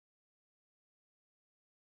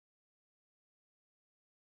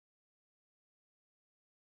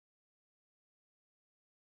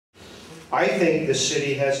I think the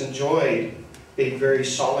city has enjoyed a very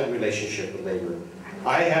solid relationship with labor.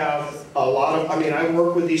 I have a lot of, I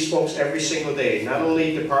work with these folks every single day, not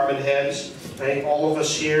only department heads, I think all of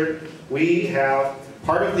us here, we have,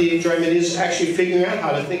 part of the enjoyment is actually figuring out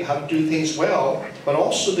how to do things well, but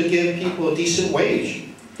also to give people a decent wage,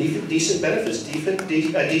 decent benefits,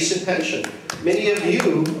 a decent pension. Many of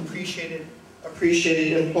you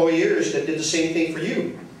appreciated employers that did the same thing for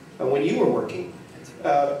you when you were working.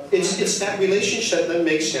 It's that relationship that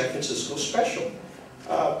makes San Francisco special.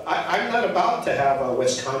 I'm not about to have a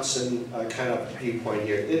Wisconsin kind of viewpoint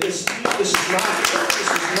here. This is not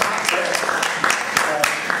there.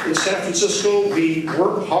 In San Francisco, we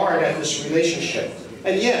work hard at this relationship.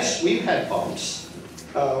 And yes, we've had bumps.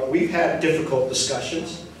 We've had difficult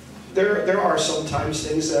discussions. There are sometimes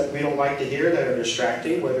things that we don't like to hear that are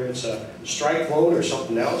distracting, whether it's a strike vote or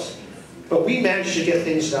something else. But we managed to get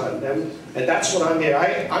things done, and that's what I'm here.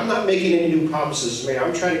 I'm not making any new promises, man.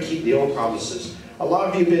 I'm trying to keep the old promises. A lot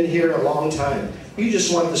of you have been here a long time. You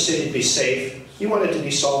just want the city to be safe. You want it to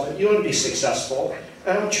be solvent. You want to be successful.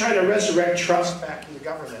 And I'm trying to resurrect trust back in the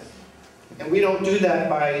government. And we don't do that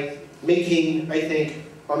by making, I think,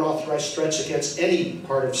 unauthorized threats against any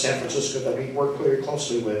part of San Francisco that we work very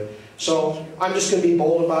closely with. So I'm just going to be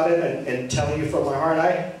bold about it and tell you from my heart,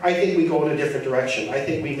 I think we go in a different direction. I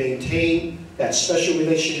think we maintain that special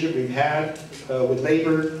relationship we've had with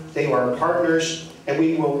labor. They are our partners, and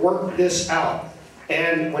we will work this out.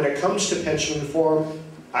 And when it comes to pension reform,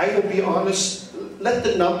 I will be honest, let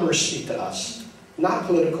the numbers speak to us, not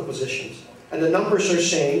political positions. And the numbers are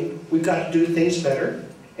saying we've got to do things better.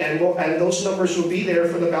 And those numbers will be there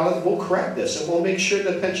for the ballot. We'll correct this, and we'll make sure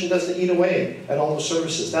that pension doesn't eat away at all the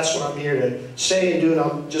services. That's what I'm here to say and do, and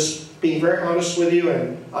I'm just being very honest with you,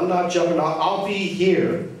 and I'm not jumping off. I'll be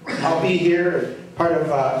here. I'll be here, part of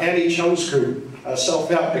Annie Chung's group,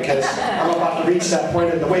 self-help, because I'm about to reach that point,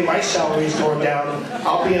 and the way my salary is going down,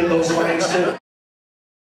 I'll be in those lines too.